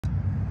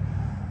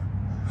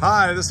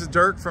Hi, this is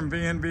Dirk from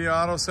V&V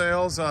Auto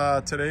Sales.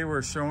 Today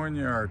we're showing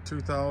you our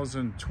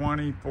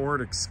 2020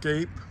 Ford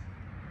Escape.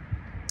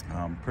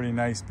 Pretty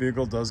nice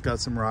vehicle, does got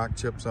some rock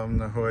chips on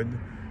the hood.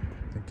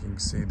 I think you can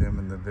see them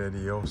in the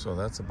video, so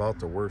that's about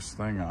the worst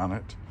thing on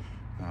it.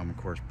 Of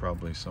course,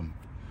 probably some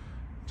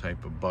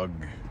type of bug.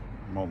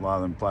 A lot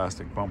of them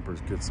plastic bumpers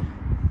get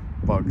some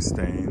bug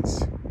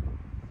stains.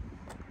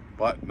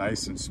 But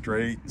nice and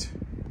straight.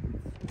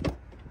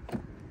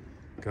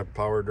 Got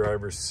power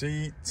driver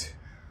seat.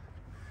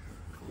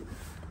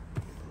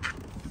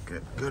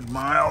 Get good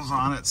miles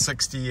on it,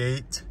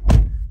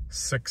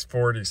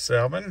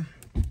 68,647.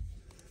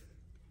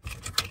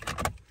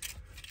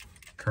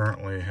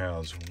 Currently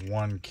has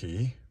one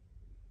key.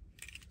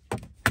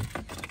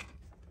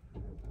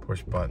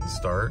 Push button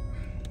start.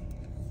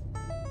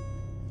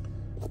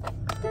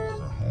 There's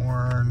the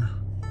horn,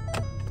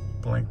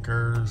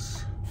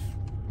 blinkers,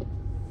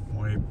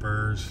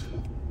 wipers.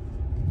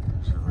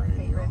 There's the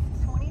radio.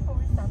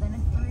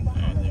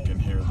 And you can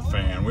hear the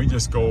fan. We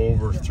just go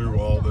over through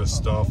all this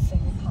stuff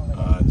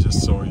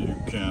just so you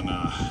can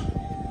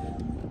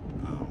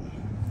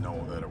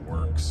know that it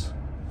works.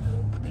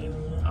 I mean,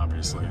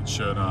 obviously it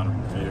should on a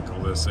vehicle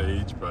this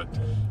age, but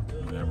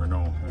you never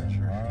know. There's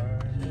your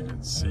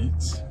heated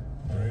seats.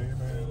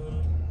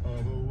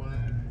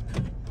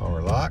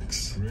 Power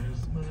locks.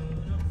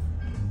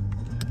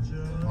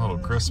 A little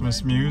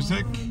Christmas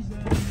music.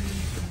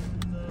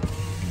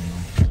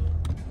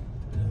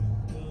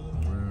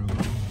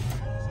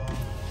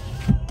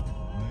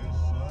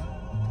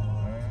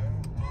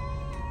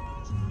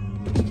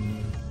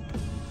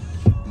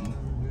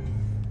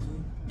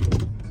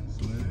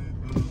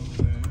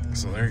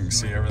 So there you can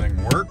see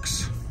everything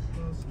works.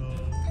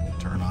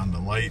 Turn on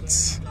the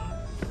lights.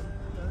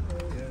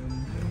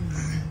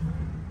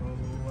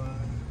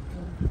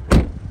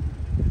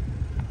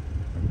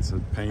 The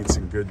paint's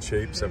in good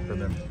shape except for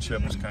them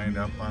chips kind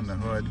of up on the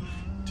hood.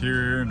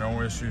 Interior,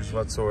 no issues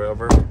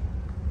whatsoever.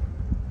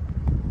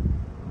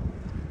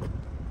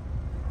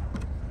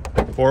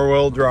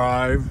 Four-wheel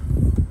drive.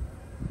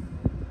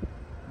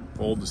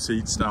 Fold the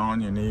seats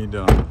down, you need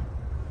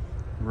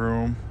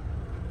room.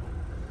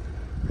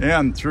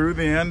 And through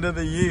the end of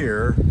the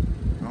year,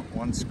 oh,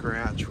 one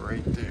scratch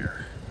right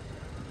there.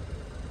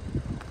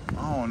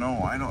 Oh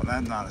no,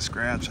 that's not a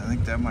scratch. I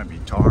think that might be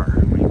tar.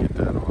 Let me get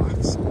that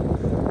off. So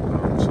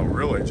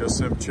really just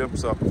some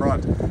chips up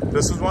front.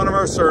 This is one of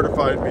our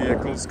certified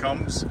vehicles,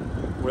 comes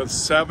with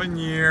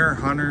 7-year,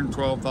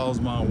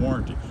 112,000 mile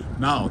warranty.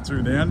 Now,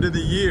 through the end of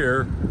the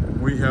year,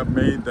 we have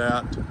made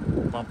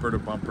that bumper to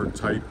bumper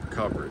type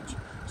coverage.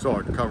 So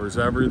it covers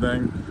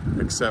everything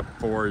except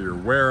for your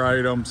wear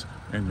items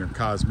and your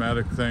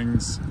cosmetic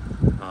things,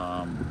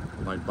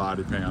 like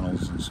body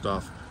panels and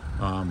stuff.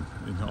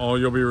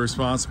 You'll be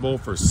responsible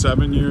for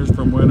 7 years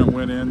from when it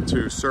went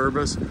into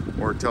service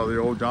or till the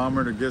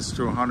odometer gets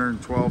to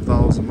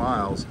 112,000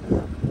 miles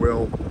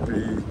will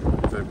be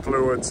the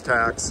fluids,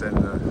 tax, and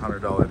the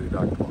 $100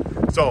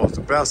 deductible. So it's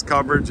the best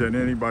coverage that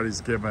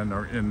anybody's given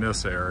or in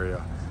this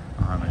area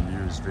on a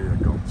used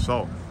vehicle.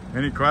 So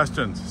any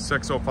questions?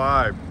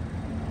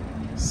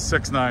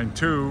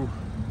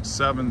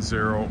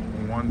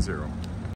 605-692-7010.